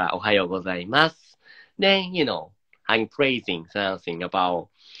にちは, おはようございます. Then, you know, I'm praising something about,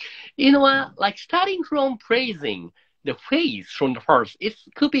 you know what, like starting from praising the face from the first, it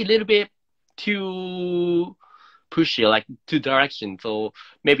could be a little bit too pushy, like too direction. So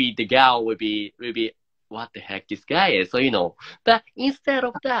maybe the girl will be, what the heck this guy is. So, you know, but instead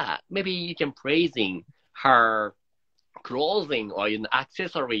of that, maybe you can praising her clothing or, you know,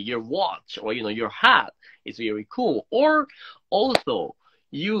 accessory, your watch or, you know, your hat is very cool. Or also,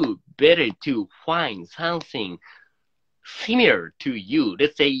 you better to find something similar to you.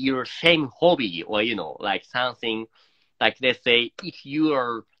 Let's say your same hobby or, you know, like something like, let's say if you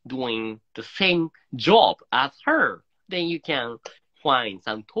are doing the same job as her, then you can find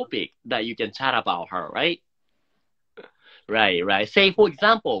some topic that you can chat about her, right? Right. Say, for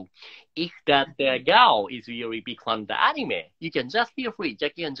example, if that girl is really big fan of the anime, you can just feel free. You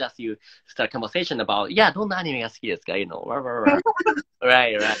can just you start conversation about, yeah, どんなアニメが好きですか? You know,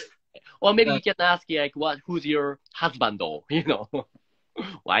 right. Or maybe you can ask like, who's your husband? You know,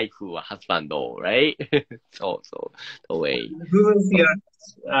 wife or husband, right? So the way. Who is your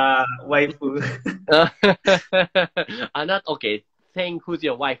wife? Okay. Saying who's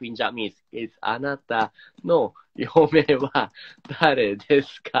your wife in Japanese is あなたの嫁は誰で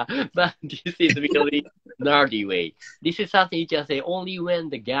すか? But this is really nerdy way. This is something you can say only when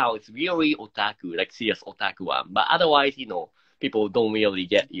the girl is really otaku, like serious otaku one. But otherwise, you know, people don't really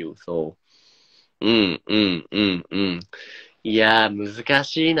get you. So, いや、難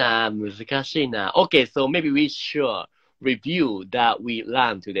しいな. Okay, so maybe we should review that we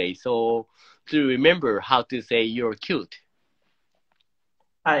learned today. So, to remember how to say you're cute.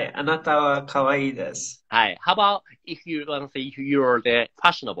 はい、あなたは可愛いです。はい。How about if you want to say you're the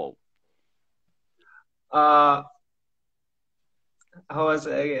fashionable? Uh, how was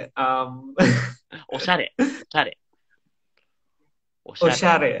it? おしゃれ。おしゃれ。おしゃれ。おし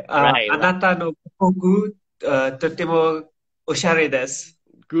ゃれ。Right, あ right. なたの服、とてもおしゃれです。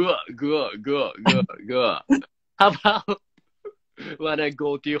Good, good, good, good, good. How about wanna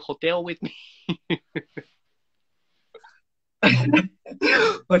go to hotel with me?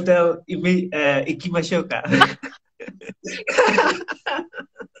 ホテル行きましょうか。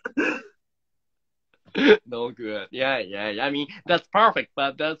No good. Yeah, yeah, yeah. I mean, that's perfect,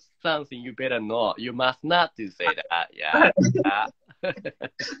 but that's something you better know. You must not to say that. Yeah.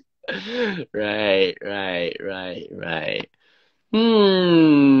 Right, right, right, right.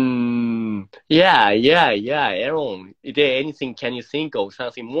 Yeah, yeah, yeah. Aaron, is there anything can you think of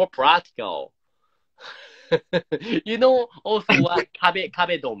something more practical? You know also what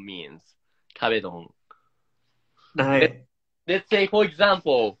kabedon means. Kabedon. はい。Let's say, for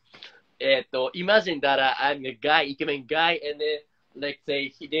example, imagine that I'm a guy, ikemen guy, and then let's say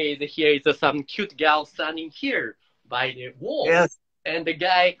here is some cute girl standing here by the wall, Yes. and the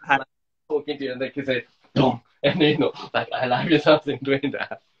guy はい。like, talking to you, and like he said, "Don't," and then, like I love you, something doing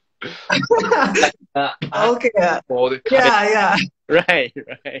that. Okay. For the Yeah, yeah. right,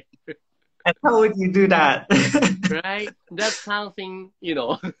 right, And how would you do that? right. That's something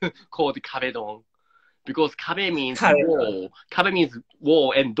called kabedon. Because kabe means はい。wall. Kabe means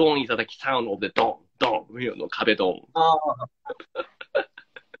wall, and don is the sound of the don, don, kabedon. あ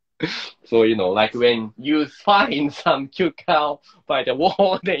So, like when you find some cute cow by the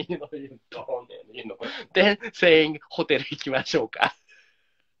wall, then, you don, and, then saying, ホテル行きましょうか.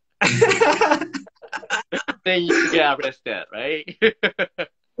 Then you get arrested, right?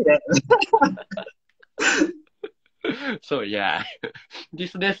 So, yeah,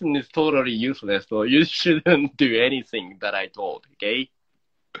 this lesson is totally useless, so you shouldn't do anything that I told, okay?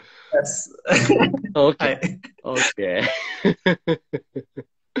 Yes. Okay, はい。 okay.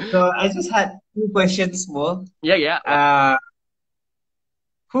 So I just had two questions more. Yeah, yeah.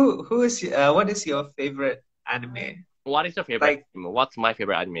 What is your favorite anime? What is your favorite Like, anime? What's my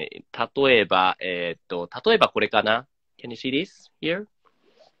favorite anime? 例えばこれかな? Can you see this here?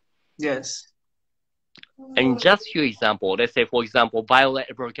 yes. And just few example. Let's say, for example, Violet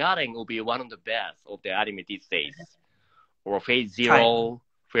Evergarden will be one of the best of the anime these days. Or Phase はい。 Zero,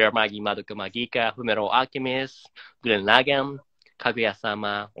 Fair Magi Madoka Magica, Fumero Alchemist, Gurren Lagann,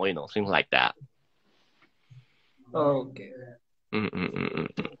 Kaguya-sama, or things like that. Okay.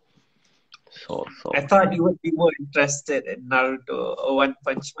 So. I thought you would be more interested in Naruto or One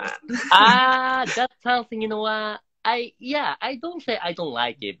Punch Man. That's something, I don't say I don't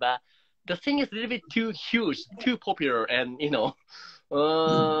like it, but the thing is a little bit too huge, too popular, and,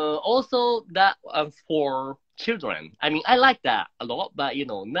 also that for children. I mean, I like that a lot, but,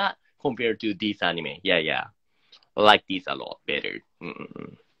 not compared to this anime. Yeah. I like this a lot better.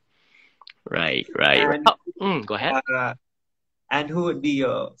 Right. And Go ahead. and who would be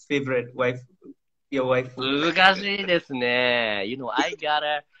your favorite wife? Your wife? 難しいですね.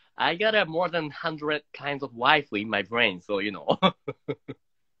 I got a more than 100 kinds of waifu in my brain, so, You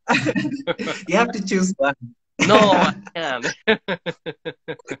have to choose one. No, I can't.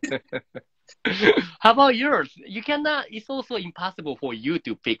 How about yours? You cannot. It's also impossible for you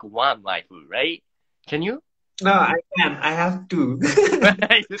to pick one waifu, right? Can you? No, I can. I have two.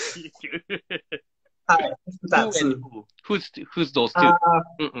 Right. はい。二 Who and つ。 who? Who's those two?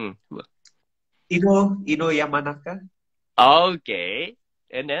 Ino Yamanaka Okay.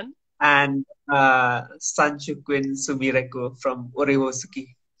 And then? and Sanchu Queen Sumireko from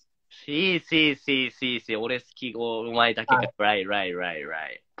Orewosuki. See. 俺好き、お前だけか。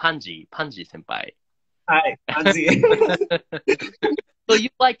Right. パンジ先輩。はい。感じ。 So you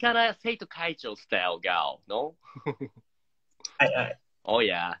like kind of Seito Kaicho style gal, no? はいはい。 Oh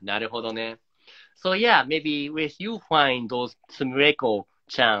yeah, なるほどね. So yeah, maybe if you find those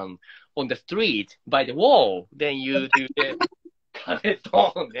Sumureko-chan on the street by the wall, then you do the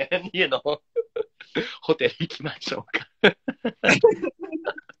kabe-don, then, ホテル行きましょうか.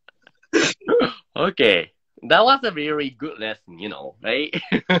 Okay, that was a very good lesson, right?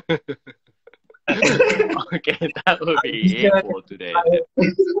 Okay, that would be it for today.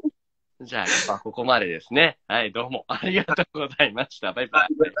 じゃあ、ここまでですね。はい、どうもありがとうございました。バイバイ。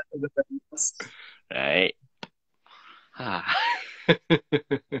はい。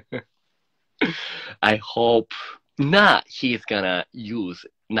I hope not he's gonna use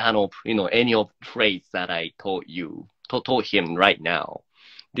none of, any of the phrase that I told him right now.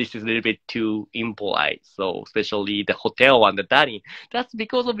 this is a little bit too impolite. So especially the hotel and the dining, that's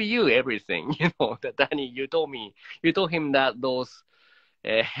because of you, everything. The dining, you told him that those,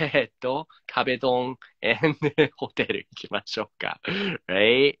 Kabedon and ホテル行きましょうか。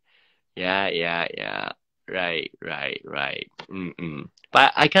Right? Yeah. Right.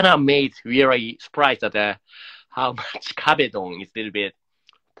 But I kind of made really surprised at how much Kabedon is a little bit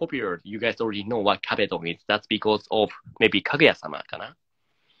popular. You guys already know what Kabedon is. That's because of maybe Kaguya-sama, kana?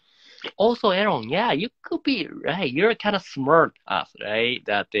 Also, Aaron, yeah, you could be right. You're kind of smart, right?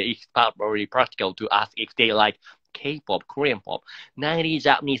 That it's probably practical to ask if they like K-pop, Korean pop. 90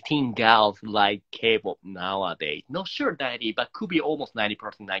 Japanese teen girls like K-pop nowadays. Not sure 90, but could be almost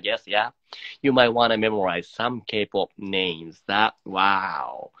 90%, I guess, yeah? You might want to memorize some K-pop names.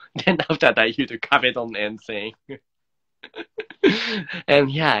 Wow. Then after that, you do Kabedon and sing. And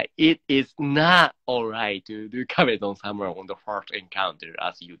yeah, it is not alright to do Kabedon somewhere on the first encounter,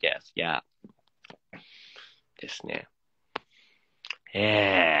 as you guess, yeah. ですね。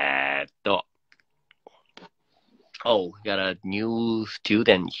Oh, got a new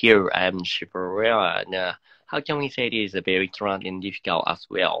student here. I'm Shibuya. How can we say this is very traumatic and difficult as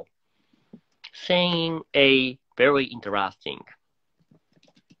well? Saying a very interesting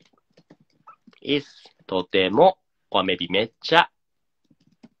is とても or maybe めっちゃ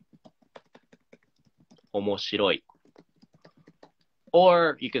面白い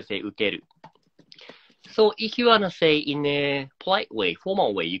or you could say 受ける. So if you wanna say in a polite way,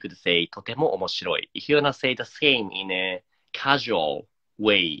 formal way, you could say とても面白い. If you wanna say the same in a casual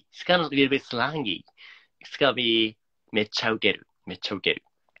way, it's kind of a little bit slangy. It's gonna be めっちゃ受ける.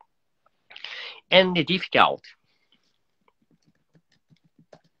 And the difficult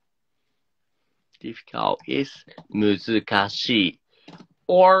is 難しい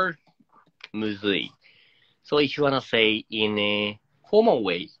or むずい. So if you wanna say in a formal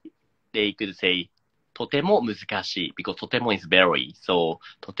way, they could say とても難しい because とても is very. So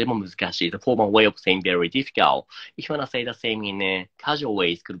とても難しい. The formal way of saying very difficult. If you wanna say the same in a casual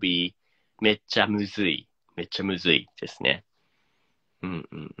way, it could be めっちゃむずいですね.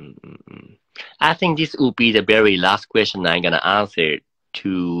 I think this will be the very last question I'm gonna answer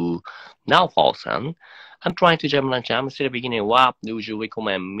to Naofao-san. I'm trying to German. I'm still beginning. What would you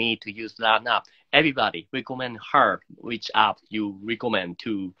recommend me to use that app? Everybody recommend her. Which app you recommend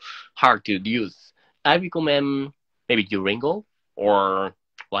to her to use? I recommend maybe Duolingo or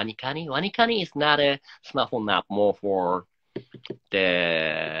Wanikani. Wanikani is not a smartphone app, more for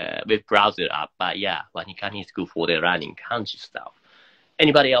the web browser app. But yeah, Wanikani is good for the learning kanji stuff.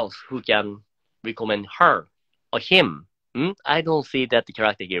 Anybody else who can recommend her or him? I don't see that the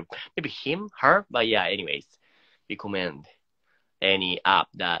character here. Maybe him, her, but yeah, anyways, recommend any app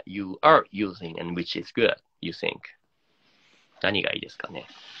that you are using and which is good, you think. 何がいいですかね?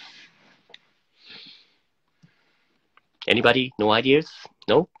 Anybody? No ideas?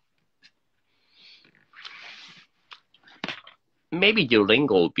 No? Maybe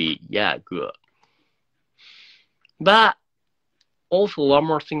Duolingo will be, yeah, good. But also one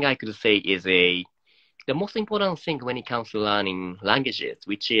more thing I could say is the most important thing when it comes to learning languages,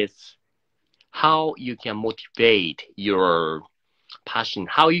 which is how you can motivate your passion,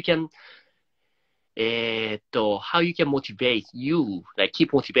 how you can motivate you, like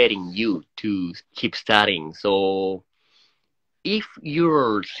keep motivating you to keep studying. So if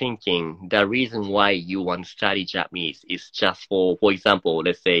you're thinking the reason why you want to study Japanese is just for example,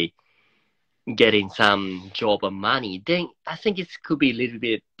 let's say getting some job and money, then I think it could be a little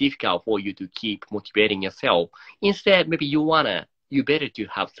bit difficult for you to keep motivating yourself. Instead, maybe you better to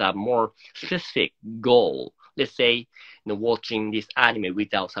have some more specific goal. Let's say, watching this anime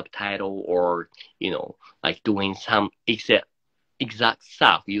without subtitle, or like doing some exact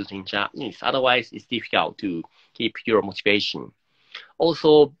stuff using Japanese. Otherwise, it's difficult to keep your motivation.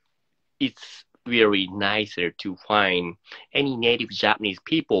 Also, it's very nicer to find any native Japanese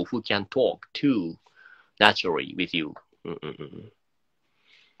people who can talk too naturally with you.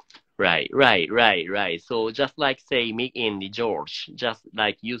 Right. So just like say me and George, just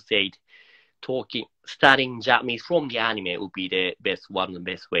like you said, studying Japanese from the anime would be the best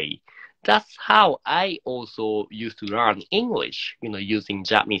way. That's how I also used to learn English, using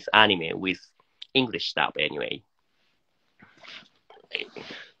Japanese anime with English stuff anyway.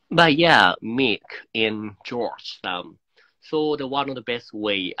 But yeah, Mick and George. So the one of the best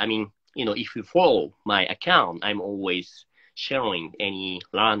way, if you follow my account, I'm always sharing any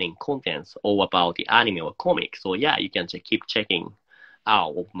learning contents all about the anime or comic. So yeah, you can keep checking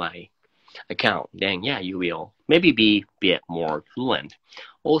out of my account. Then yeah, you will maybe be a bit more fluent.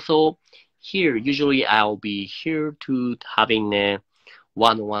 Also, here, usually I'll be here to having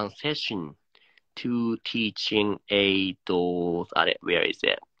one-on-one session to teaching where is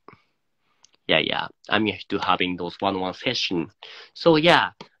it? Yeah. I'm used to having those one-on-one sessions. So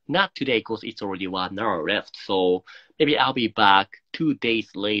yeah, not today because it's already 1 hour left. So maybe I'll be back 2 days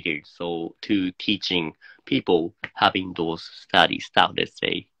later. So to teaching people having those study stuff, let's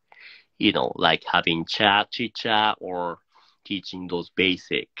say, like having chit-chat or teaching those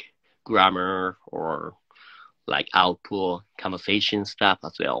basic grammar or like output conversation stuff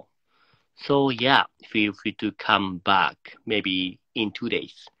as well. So yeah, feel free to come back maybe in 2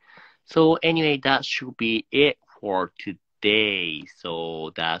 days. So anyway, that should be it for today.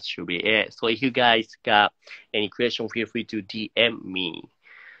 So that should be it. So if you guys got any question, feel free to DM me.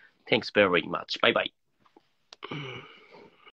 Thanks very much. Bye bye.